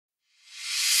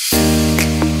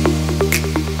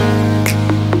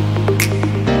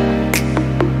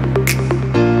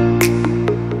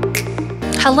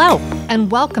Hello,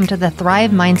 and welcome to the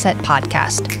Thrive Mindset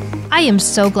Podcast. I am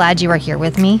so glad you are here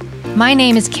with me. My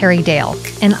name is Carrie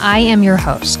Dahle, and I am your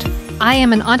host. I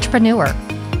am an entrepreneur,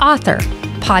 author,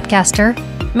 podcaster,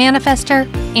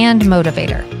 manifester, and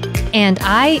motivator. And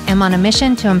I am on a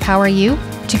mission to empower you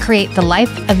to create the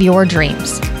life of your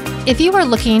dreams. If you are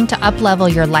looking to up-level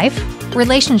your life,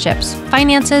 relationships,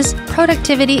 finances,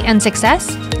 productivity, and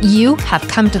success, you have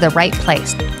come to the right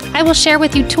place. I will share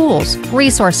with you tools,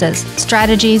 resources,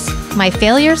 strategies, my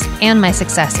failures, and my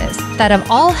successes that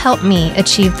have all helped me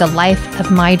achieve the life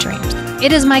of my dreams.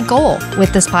 It is my goal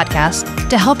with this podcast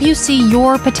to help you see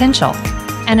your potential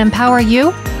and empower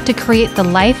you to create the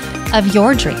life of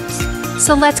your dreams.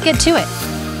 So let's get to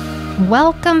it.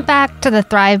 Welcome back to the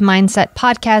Thrive Mindset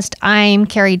Podcast. I'm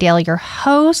Carrie Dahle, your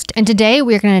host, and today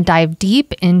we're going to dive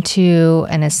deep into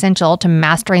an essential to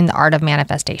mastering the art of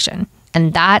manifestation,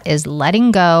 and that is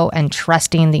letting go and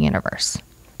trusting the universe.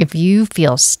 If you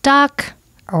feel stuck,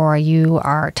 or you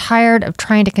are tired of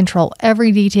trying to control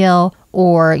every detail,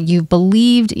 or you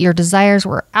believed your desires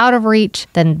were out of reach,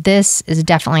 then this is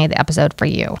definitely the episode for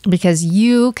you, because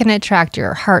you can attract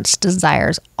your heart's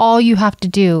desires. All you have to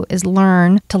do is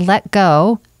learn to let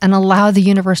go and allow the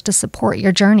universe to support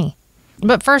your journey.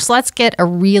 But first, let's get a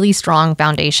really strong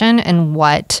foundation in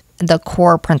what the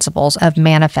core principles of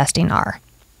manifesting are.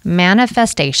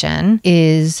 Manifestation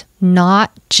is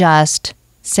not just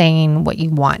saying what you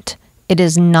want. It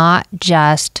is not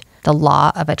just the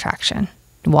law of attraction.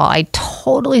 While I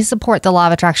totally support the law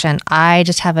of attraction, I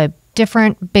just have a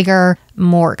different, bigger,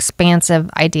 more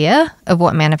expansive idea of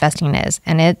what manifesting is.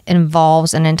 And it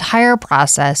involves an entire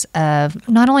process of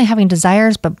not only having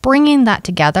desires, but bringing that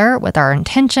together with our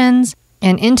intentions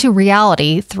and into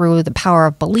reality through the power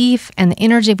of belief and the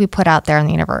energy we put out there in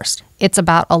the universe. It's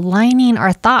about aligning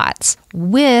our thoughts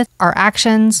with our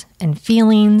actions and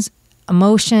feelings,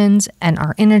 emotions, and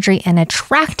our energy, and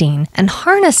attracting and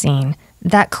harnessing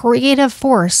that creative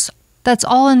force that's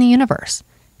all in the universe.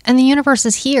 And the universe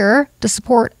is here to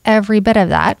support every bit of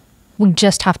that. We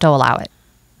just have to allow it.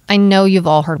 I know you've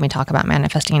all heard me talk about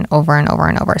manifesting over and over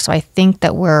and over, so I think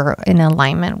that we're in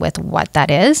alignment with what that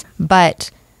is.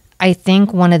 But I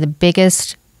think one of the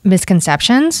biggest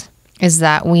misconceptions is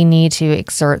that we need to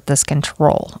exert this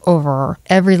control over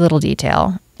every little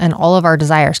detail and all of our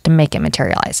desires to make it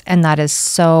materialize. And that is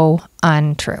so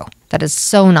untrue. That is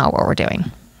so not what we're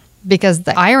doing. Because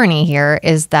the irony here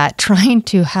is that trying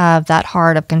to have that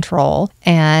heart of control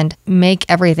and make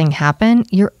everything happen,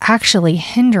 you're actually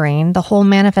hindering the whole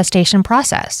manifestation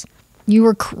process. You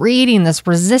are creating this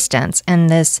resistance, and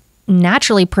this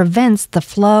naturally prevents the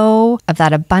flow of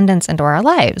that abundance into our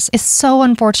lives. It's so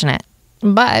unfortunate.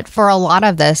 But for a lot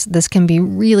of this can be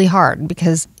really hard,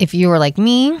 because if you are like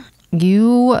me,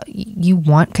 you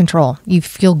want control. You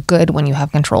feel good when you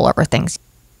have control over things.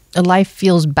 Life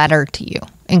feels better to you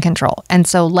in control. And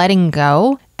so letting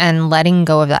go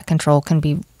of that control can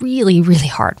be really, really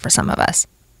hard for some of us.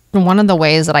 And one of the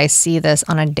ways that I see this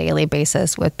on a daily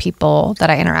basis with people that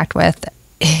I interact with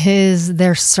is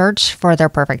their search for their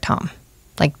perfect home.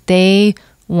 Like, they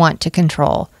want to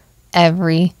control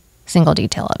every single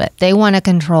detail of it. They want to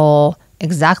control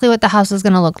exactly what the house is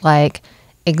going to look like,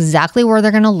 exactly where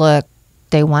they're going to look.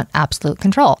 They want absolute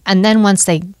control. And then once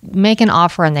they make an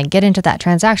offer and they get into that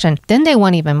transaction, then they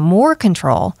want even more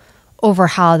control over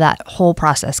how that whole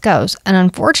process goes. And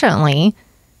unfortunately,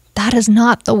 that is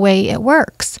not the way it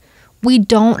works. We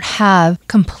don't have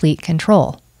complete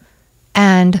control.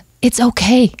 And it's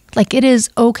okay. Like, it is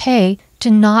okay to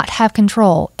not have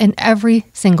control in every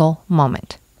single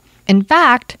moment. In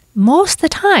fact, most of the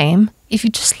time, if you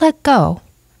just let go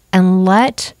and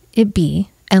let it be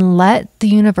and let the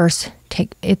universe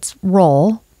take its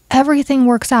role, everything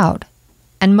works out.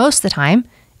 And most of the time,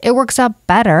 it works out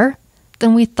better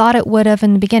than we thought it would have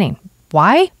in the beginning.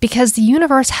 Why? Because the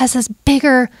universe has this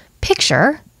bigger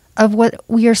picture of what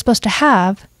we are supposed to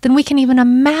have than we can even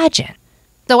imagine.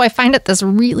 So I find it this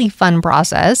really fun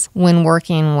process when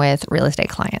working with real estate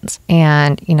clients.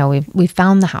 And, we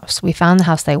found the house. We found the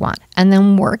house they want. And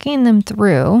then working them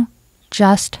through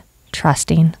just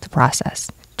trusting the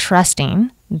process.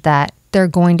 Trusting that they're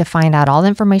going to find out all the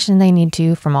information they need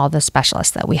to from all the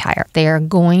specialists that we hire. They are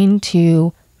going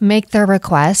to make their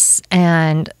requests,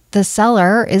 and the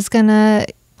seller is going to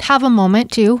have a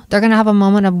moment too. They're going to have a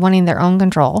moment of wanting their own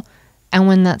control. And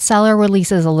when that seller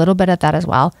releases a little bit of that as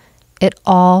well, it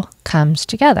all comes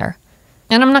together.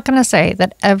 And I'm not going to say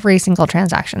that every single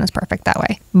transaction is perfect that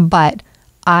way, but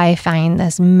I find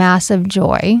this massive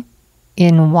joy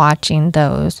in watching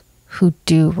those who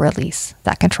do release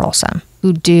that control some,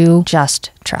 who do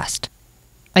just trust.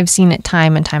 I've seen it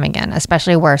time and time again,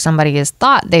 especially where somebody has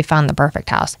thought they found the perfect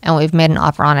house and we've made an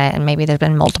offer on it and maybe there's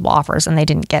been multiple offers and they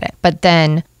didn't get it. But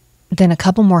then a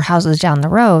couple more houses down the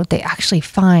road, they actually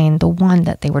find the one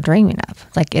that they were dreaming of.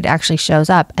 Like it actually shows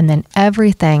up and then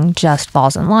everything just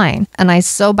falls in line. And I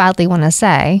so badly want to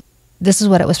say, this is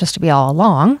what it was supposed to be all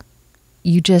along.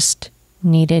 You just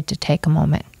needed to take a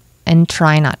moment and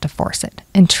try not to force it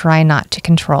and try not to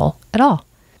control at all.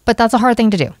 But that's a hard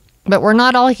thing to do. But we're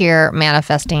not all here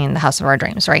manifesting the house of our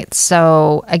dreams, right?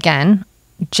 So again,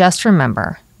 just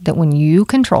remember that when you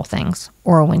control things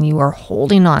or when you are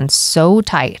holding on so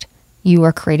tight, you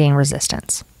are creating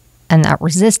resistance. And that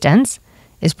resistance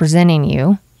is preventing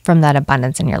you from that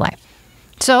abundance in your life.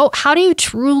 So how do you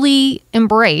truly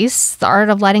embrace the art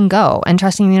of letting go and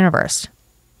trusting the universe?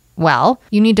 Well,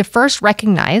 you need to first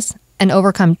recognize and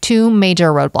overcome two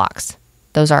major roadblocks.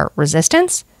 Those are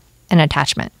resistance and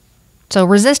attachment. So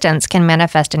resistance can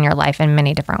manifest in your life in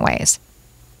many different ways.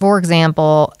 For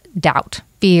example, doubt,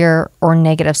 fear, or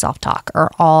negative self-talk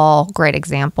are all great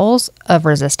examples of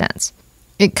resistance.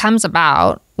 It comes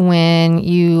about when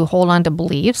you hold on to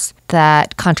beliefs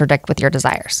that contradict with your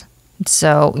desires.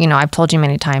 So, I've told you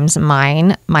many times,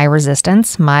 my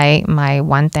resistance, my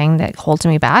one thing that holds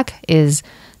me back is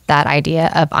that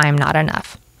idea of I'm not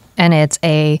enough. And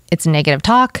it's negative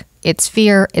talk. It's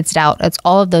fear, it's doubt, it's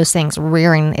all of those things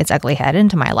rearing its ugly head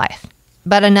into my life.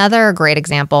 But another great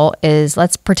example is,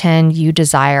 let's pretend you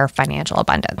desire financial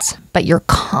abundance, but you're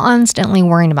constantly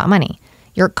worrying about money.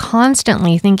 You're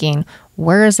constantly thinking,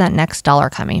 where is that next dollar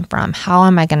coming from? How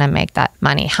am I going to make that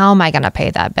money? How am I going to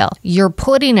pay that bill? You're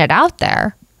putting it out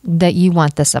there that you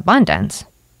want this abundance,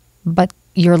 but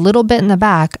you're a little bit in the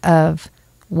back of,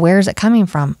 where's it coming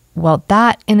from? Well,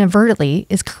 that inadvertently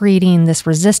is creating this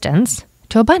resistance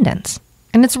to abundance.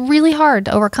 And it's really hard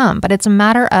to overcome, but it's a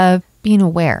matter of being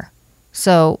aware.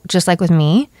 So just like with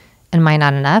me and my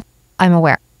not enough, I'm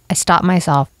aware. I stop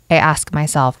myself. I ask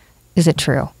myself, is it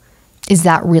true? Is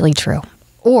that really true?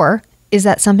 Or is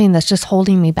that something that's just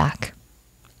holding me back?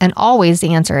 And always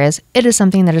the answer is, it is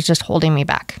something that is just holding me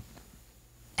back.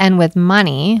 And with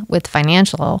money, with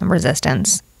financial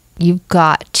resistance, you've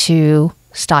got to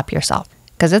stop yourself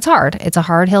because it's hard. It's a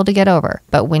hard hill to get over.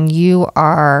 But when you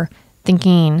are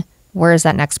thinking, where is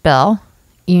that next bill?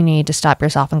 You need to stop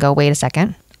yourself and go, wait a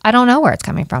second. I don't know where it's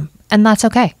coming from. And that's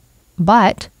okay.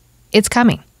 But it's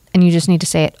coming. And you just need to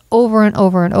say it over and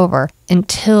over and over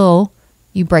until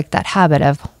you break that habit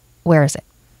of, where is it?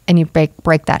 And you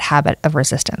break that habit of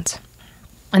resistance.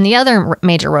 And the other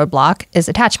major roadblock is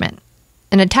attachment.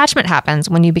 And attachment happens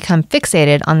when you become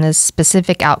fixated on this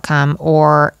specific outcome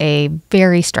or a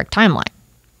very strict timeline.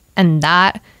 And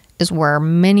that is where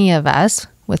many of us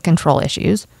with control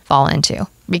issues fall into,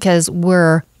 because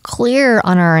we're clear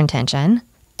on our intention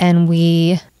and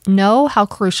we know how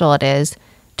crucial it is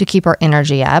to keep our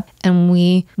energy up, and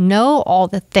we know all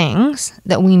the things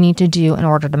that we need to do in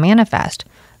order to manifest,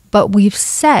 but we've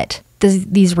set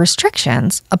these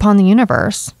restrictions upon the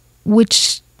universe,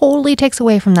 which totally takes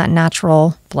away from that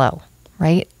natural flow,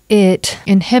 right? It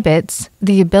inhibits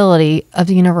the ability of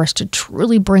the universe to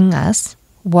truly bring us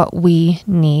what we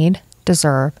need,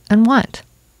 deserve, and want.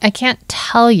 I can't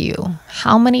tell you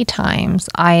how many times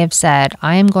I have said,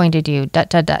 I am going to do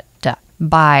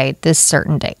by this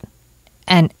certain date.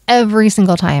 And every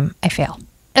single time I fail.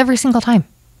 Every single time.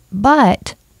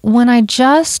 But when I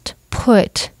just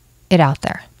put it out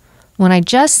there, when I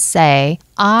just say,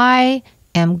 I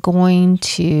am going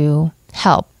to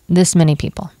help this many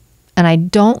people, and I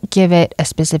don't give it a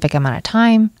specific amount of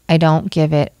time, I don't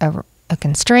give it a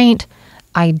constraint,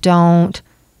 I don't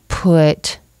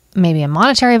put maybe a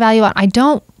monetary value on, I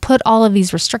don't put all of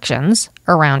these restrictions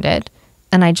around it,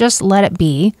 and I just let it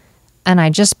be, and I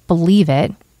just believe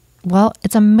it, well,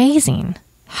 it's amazing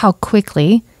how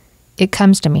quickly it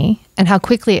comes to me, and how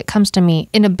quickly it comes to me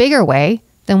in a bigger way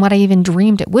than what I even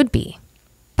dreamed it would be.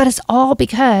 But it's all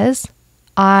because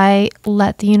I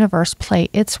let the universe play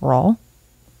its role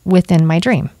within my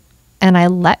dream. And I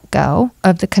let go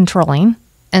of the controlling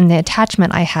and the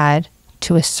attachment I had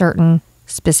to a certain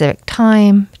specific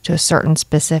time, to a certain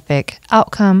specific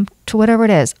outcome, to whatever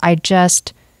it is.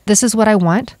 This is what I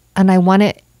want, and I want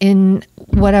it in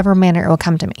whatever manner it will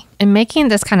come to me. And making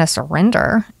this kind of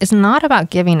surrender is not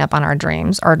about giving up on our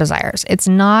dreams or desires. It's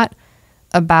not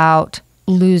about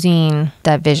losing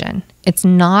that vision. It's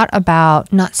not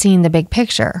about not seeing the big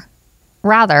picture.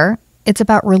 Rather, it's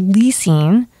about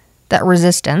releasing that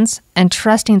resistance and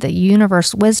trusting that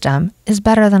universe wisdom is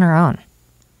better than our own.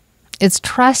 It's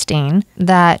trusting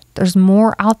that there's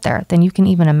more out there than you can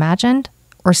even imagine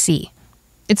or see.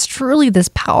 It's truly this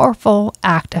powerful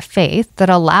act of faith that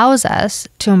allows us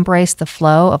to embrace the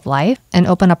flow of life and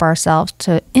open up ourselves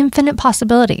to infinite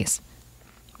possibilities.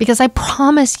 Because I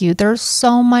promise you, there's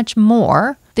so much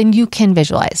more than you can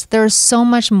visualize. There's so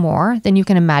much more than you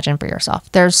can imagine for yourself.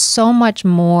 There's so much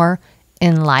more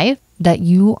in life that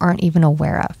you aren't even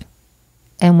aware of.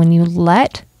 And when you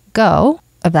let go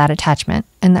of that attachment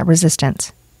and that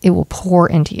resistance, it will pour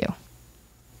into you.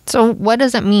 So what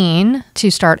does it mean to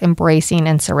start embracing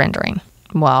and surrendering?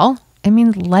 Well, it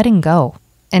means letting go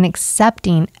and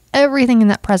accepting everything in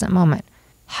that present moment,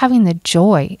 having the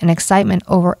joy and excitement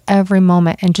over every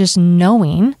moment, and just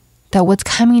knowing that what's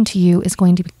coming to you is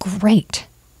going to be great.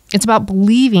 It's about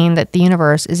believing that the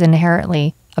universe is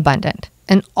inherently abundant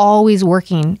and always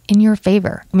working in your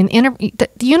favor. I mean, the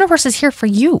universe is here for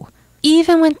you.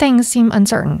 Even when things seem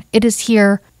uncertain, it is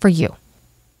here for you.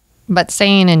 But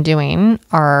saying and doing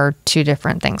are two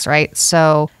different things, right?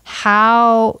 So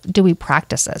how do we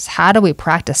practice this? How do we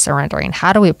practice surrendering?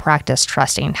 How do we practice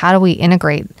trusting? How do we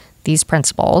integrate these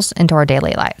principles into our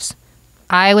daily lives?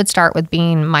 I would start with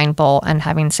being mindful and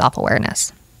having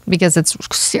self-awareness, because it's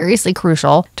seriously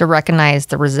crucial to recognize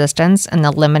the resistance and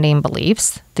the limiting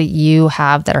beliefs that you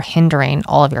have that are hindering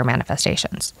all of your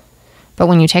manifestations. But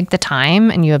when you take the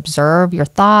time and you observe your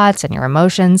thoughts and your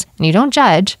emotions, and you don't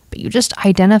judge, but you just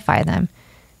identify them,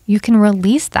 you can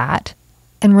release that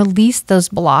and release those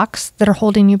blocks that are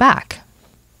holding you back.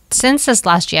 Since this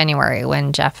last January,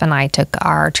 when Jeff and I took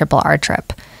our Triple R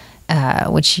trip,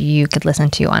 which you could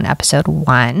listen to on episode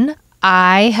 1,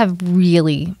 I have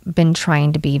really been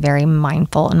trying to be very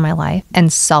mindful in my life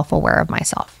and self-aware of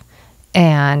myself.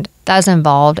 And that's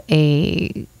involved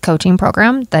a coaching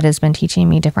program that has been teaching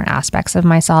me different aspects of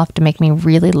myself to make me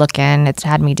really look in. It's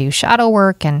had me do shadow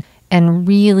work and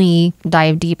really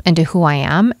dive deep into who I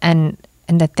am and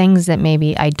the things that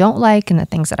maybe I don't like and the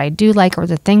things that I do like, or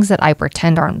the things that I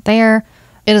pretend aren't there.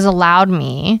 It has allowed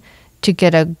me to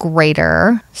get a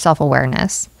greater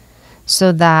self-awareness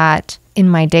so that in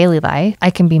my daily life, I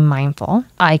can be mindful.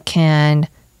 I can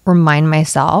remind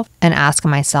myself and ask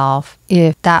myself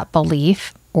if that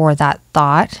belief or that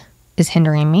thought is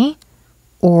hindering me,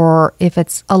 or if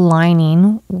it's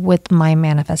aligning with my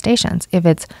manifestations, if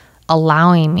it's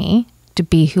allowing me to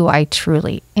be who I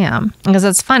truly am. Because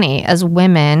it's funny, as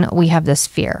women, we have this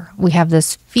fear. We have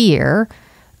this fear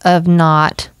of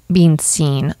not being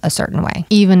seen a certain way,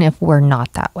 even if we're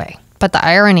not that way. But the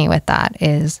irony with that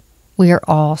is we are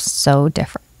all so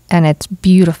different. And it's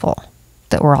beautiful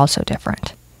that we're all so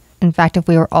different. In fact, if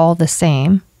we were all the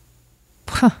same,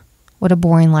 what a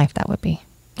boring life that would be.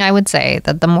 I would say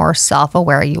that the more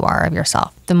self-aware you are of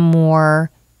yourself, the more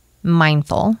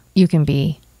mindful you can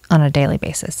be on a daily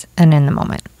basis and in the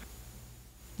moment.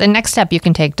 The next step you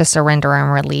can take to surrender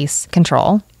and release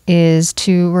control is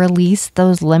to release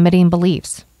those limiting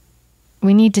beliefs.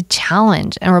 We need to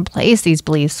challenge and replace these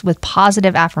beliefs with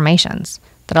positive affirmations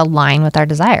that align with our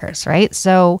desires, right?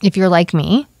 So if you're like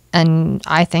me, and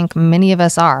I think many of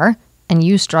us are, and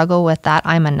you struggle with that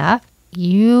I'm enough,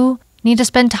 you need to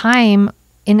spend time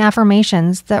in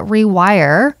affirmations that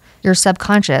rewire your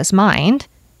subconscious mind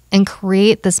and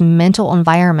create this mental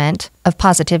environment of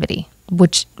positivity,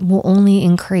 which will only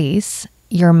increase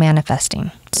your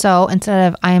manifesting. So instead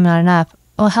of I am not enough,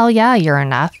 well, hell yeah, you're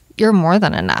enough. You're more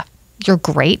than enough. You're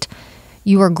great.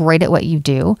 You are great at what you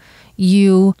do.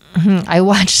 I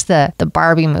watched the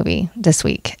Barbie movie this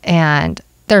week, and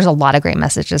there's a lot of great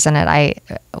messages in it.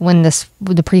 When the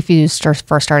previews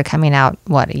first started coming out,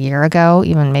 a year ago,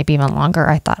 maybe even longer,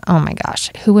 I thought, oh my gosh,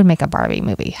 who would make a Barbie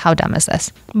movie? How dumb is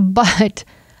this? But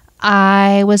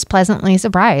I was pleasantly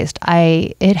surprised.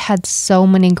 It had so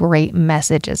many great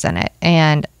messages in it.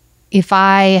 And if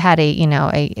I had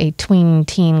a tween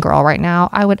teen girl right now,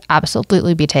 I would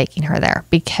absolutely be taking her there,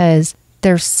 because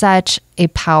there's such a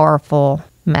powerful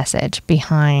message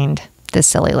behind this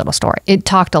silly little story. It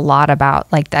talked a lot about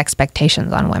the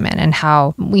expectations on women and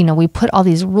how, we put all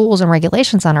these rules and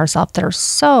regulations on ourselves that are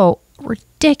so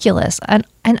ridiculous and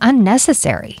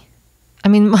unnecessary. I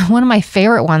mean, one of my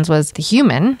favorite ones was the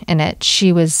human in it.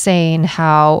 She was saying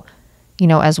how,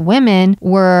 as women,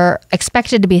 we're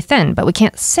expected to be thin, but we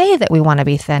can't say that we want to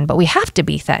be thin, but we have to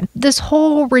be thin. This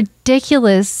whole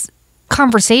ridiculous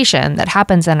conversation that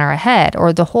happens in our head,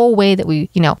 or the whole way that we,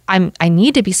 I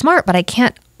need to be smart, but I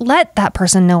can't let that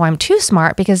person know I'm too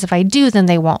smart, because if I do, then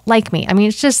they won't like me. I mean,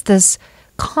 it's just this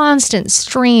constant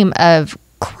stream of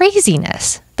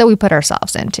craziness that we put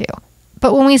ourselves into.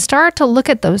 But when we start to look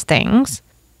at those things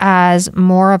as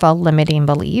more of a limiting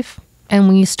belief, and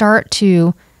we start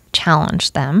to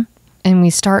challenge them, and we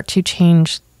start to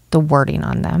change the wording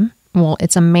on them, well,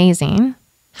 it's amazing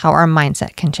how our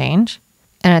mindset can change.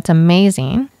 And it's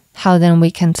amazing how then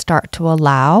we can start to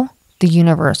allow the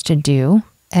universe to do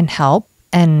and help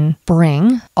and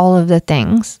bring all of the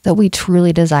things that we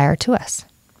truly desire to us.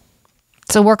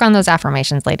 So work on those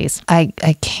affirmations, ladies. I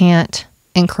can't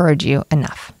encourage you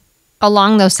enough.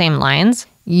 Along those same lines,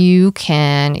 you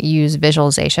can use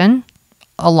visualization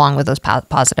along with those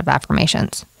positive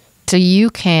affirmations. So you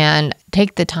can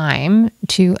take the time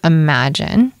to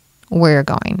imagine where you're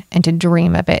going and to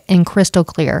dream of it in crystal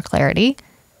clear clarity,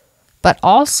 but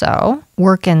also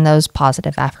work in those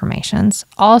positive affirmations.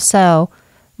 Also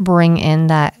bring in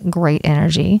that great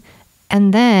energy.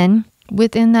 And then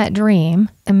within that dream,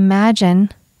 imagine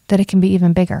that it can be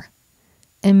even bigger.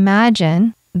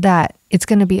 Imagine that it's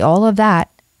going to be all of that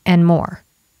and more.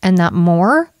 And that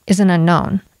more is an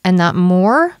unknown. And that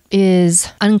more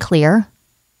is unclear,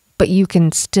 but you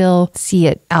can still see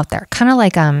it out there. Kind of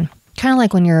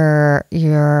like when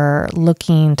you're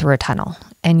looking through a tunnel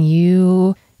and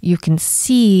you can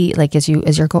see, like as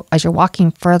you're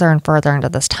walking further and further into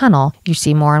this tunnel, you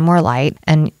see more and more light.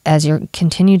 And as you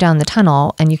continue down the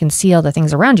tunnel and you can see all the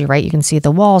things around you, right? You can see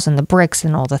the walls and the bricks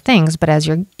and all the things. But as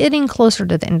you're getting closer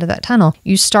to the end of that tunnel,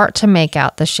 you start to make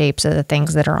out the shapes of the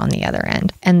things that are on the other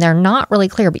end. And they're not really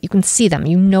clear, but you can see them.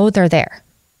 You know they're there.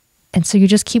 And so you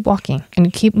just keep walking and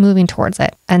you keep moving towards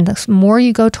it. And the more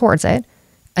you go towards it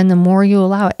and the more you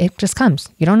allow it, it just comes.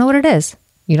 You don't know what it is.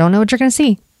 You don't know what you're going to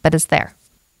see, but it's there.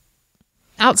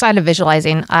 Outside of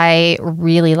visualizing, I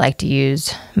really like to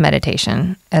use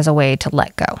meditation as a way to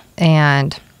let go.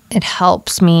 And it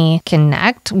helps me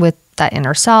connect with that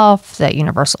inner self, that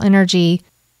universal energy.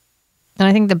 And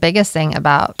I think the biggest thing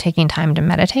about taking time to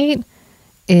meditate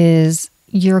is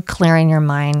you're clearing your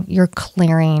mind. You're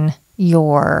clearing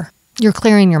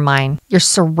your mind. You're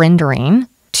surrendering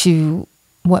to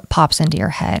what pops into your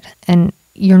head and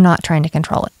you're not trying to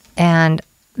control it. And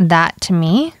that to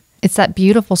me, it's that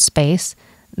beautiful space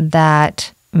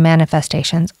that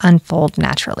manifestations unfold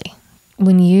naturally.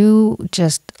 When you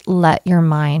just let your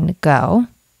mind go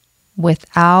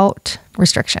without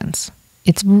restrictions,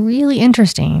 it's really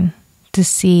interesting to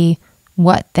see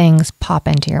what things pop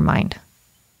into your mind.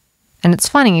 And it's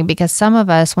funny because some of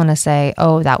us want to say,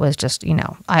 oh, that was just,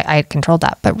 I controlled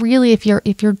that. But really, if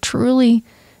you're truly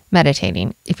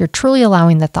meditating, if you're truly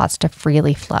allowing the thoughts to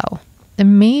freely flow,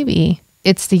 then maybe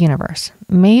it's the universe.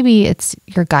 Maybe it's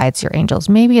your guides, your angels.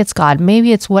 Maybe it's God.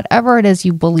 Maybe it's whatever it is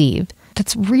you believe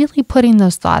that's really putting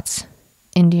those thoughts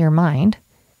into your mind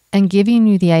and giving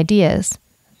you the ideas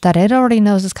that it already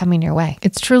knows is coming your way.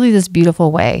 It's truly this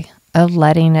beautiful way of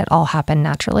letting it all happen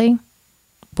naturally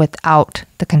without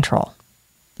the control.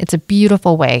 It's a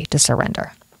beautiful way to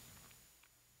surrender.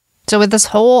 So with this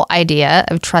whole idea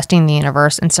of trusting the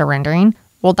universe and surrendering,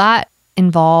 well, that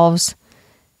involves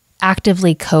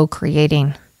actively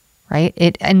co-creating, right?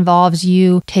 It involves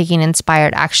you taking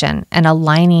inspired action and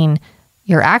aligning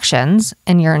your actions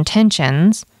and your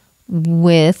intentions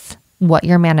with what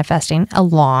you're manifesting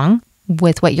along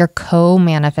with what you're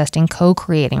co-manifesting,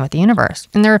 co-creating with the universe.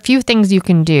 And there are a few things you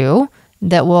can do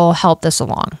that will help this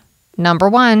along. Number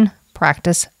one,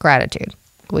 practice gratitude.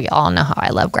 We all know how I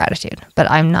love gratitude, but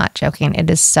I'm not joking. It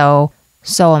is so,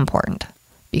 so important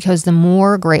because the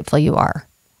more grateful you are,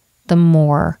 the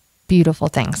more beautiful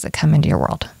things that come into your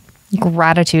world.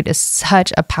 Gratitude is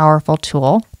such a powerful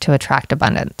tool to attract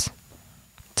abundance.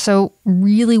 So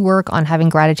really work on having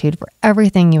gratitude for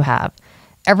everything you have,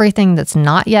 everything that's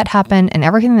not yet happened, and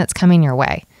everything that's coming your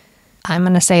way. I'm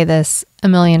going to say this a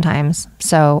million times,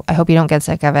 so I hope you don't get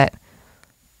sick of it,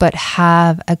 but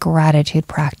have a gratitude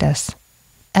practice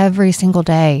every single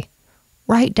day.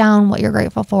 Write down what you're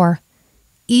grateful for,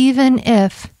 even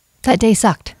if that day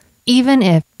sucked, even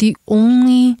if the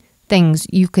only things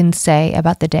you can say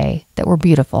about the day that were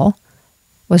beautiful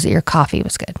was that your coffee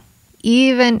was good.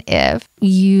 Even if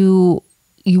you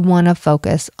want to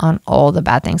focus on all the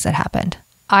bad things that happened.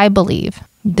 I believe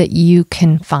that you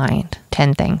can find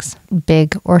 10 things,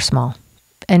 big or small.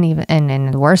 And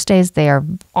in the worst days, they are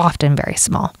often very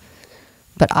small.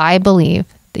 But I believe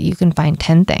that you can find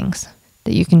 10 things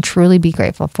that you can truly be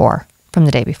grateful for from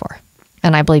the day before.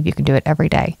 And I believe you can do it every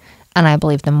day. And I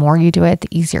believe the more you do it, the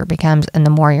easier it becomes and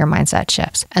the more your mindset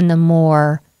shifts. And the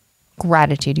more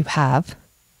gratitude you have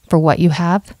for what you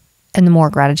have and the more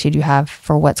gratitude you have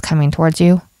for what's coming towards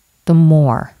you, the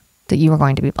more that you are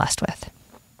going to be blessed with.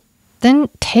 Then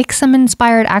take some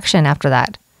inspired action after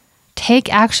that.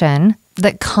 Take action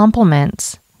that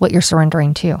complements what you're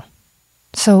surrendering to.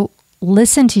 So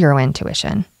listen to your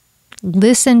intuition.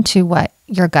 Listen to what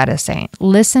your gut is saying.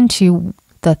 Listen to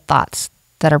the thoughts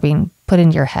that are being put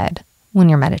into your head when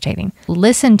you're meditating.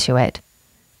 Listen to it,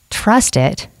 trust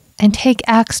it, and take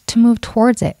acts to move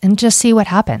towards it and just see what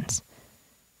happens.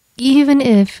 Even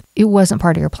if it wasn't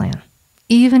part of your plan,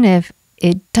 even if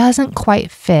it doesn't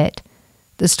quite fit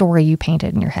the story you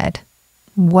painted in your head,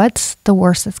 what's the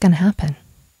worst that's going to happen?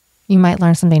 You might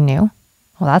learn something new.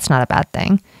 Well, that's not a bad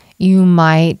thing. You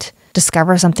might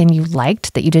discover something you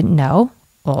liked that you didn't know.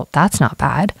 Well, that's not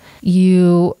bad.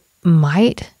 You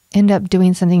might end up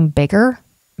doing something bigger,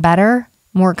 better,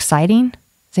 more exciting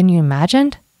than you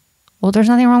imagined. Well, there's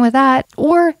nothing wrong with that.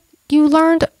 Or you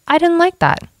learned, I didn't like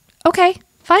that. Okay,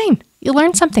 fine. You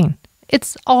learned something.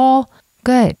 It's all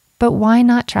good. But why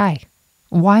not try?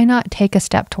 Why not take a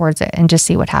step towards it and just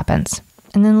see what happens?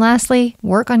 And then lastly,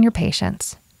 work on your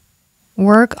patience.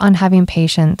 Work on having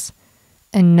patience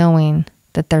and knowing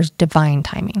that there's divine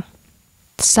timing.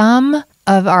 Some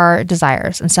of our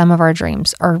desires and some of our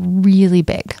dreams are really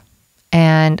big,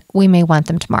 and we may want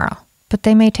them tomorrow, but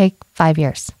they may take 5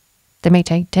 years. They may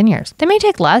take 10 years. They may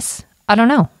take less. I don't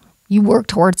know. You work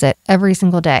towards it every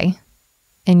single day,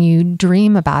 and you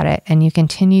dream about it, and you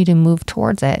continue to move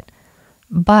towards it,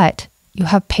 but you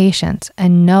have patience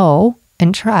and know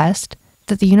and trust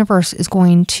that the universe is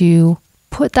going to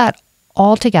put that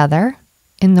all together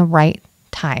in the right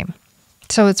time.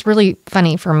 So it's really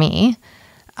funny for me.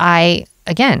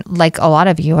 Again, like a lot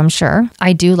of you, I'm sure,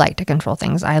 I do like to control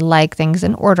things. I like things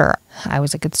in order. I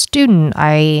was a good student.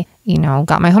 I,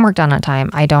 got my homework done on time.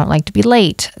 I don't like to be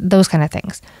late, those kind of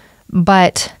things.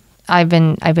 But I've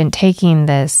been taking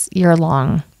this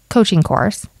year-long coaching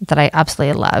course that I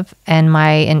absolutely love. And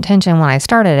my intention when I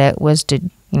started it was to,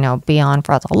 be on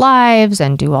for all the lives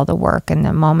and do all the work and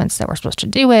the moments that we're supposed to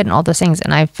do it and all those things.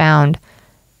 And I found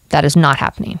that is not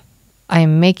happening.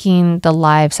 I'm making the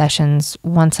live sessions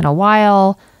once in a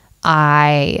while.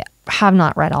 I have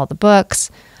not read all the books.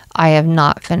 I have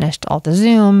not finished all the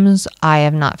Zooms. I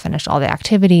have not finished all the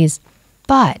activities.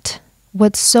 But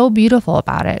what's so beautiful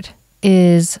about it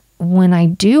is when I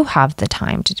do have the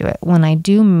time to do it, when I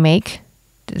do make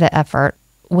the effort,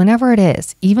 whenever it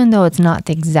is, even though it's not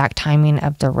the exact timing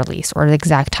of the release or the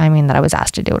exact timing that I was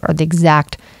asked to do it or the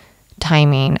exact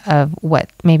timing of what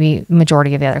maybe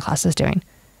majority of the other class is doing.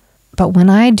 But when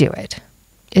I do it,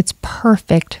 it's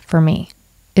perfect for me.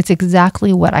 It's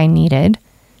exactly what I needed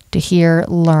to hear,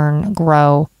 learn,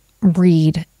 grow,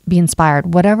 read, be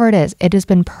inspired, whatever it is. It has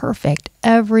been perfect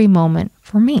every moment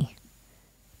for me.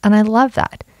 And I love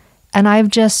that. And I've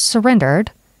just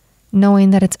surrendered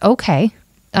knowing that it's okay.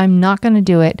 I'm not going to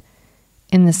do it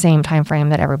in the same time frame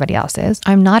that everybody else is.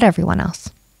 I'm not everyone else.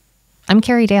 I'm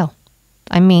Carrie Dahle.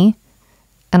 I'm me.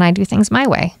 And I do things my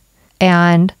way.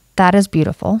 And that is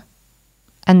beautiful.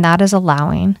 And that is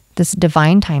allowing this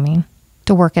divine timing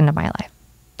to work into my life.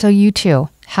 So you too,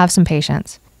 have some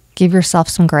patience. Give yourself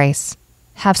some grace.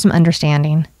 Have some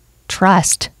understanding.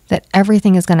 Trust that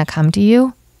everything is going to come to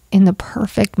you in the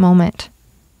perfect moment.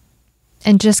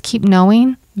 And just keep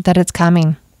knowing that it's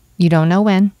coming. You don't know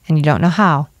when and you don't know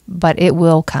how, but it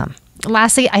will come.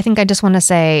 Lastly, I think I just want to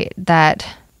say that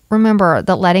remember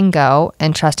that letting go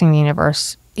and trusting the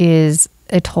universe is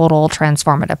a total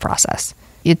transformative process.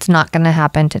 It's not going to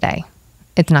happen today.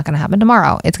 It's not going to happen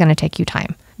tomorrow. It's going to take you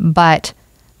time. But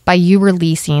by you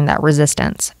releasing that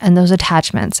resistance and those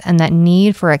attachments and that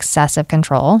need for excessive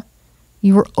control,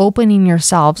 you are opening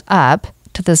yourselves up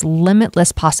to this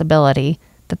limitless possibility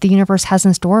that the universe has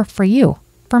in store for you,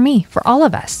 for me, for all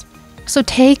of us. So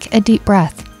take a deep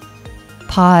breath,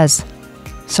 pause,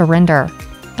 surrender,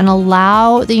 and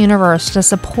allow the universe to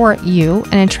support you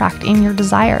in attracting your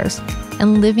desires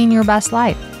and living your best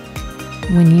life.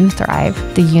 When you thrive,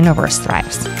 the universe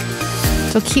thrives.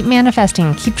 So keep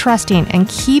manifesting, keep trusting, and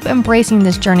keep embracing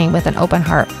this journey with an open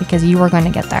heart because you are going to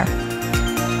get there.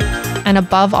 And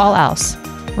above all else,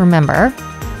 remember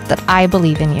that I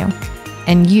believe in you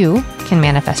and you can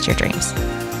manifest your dreams.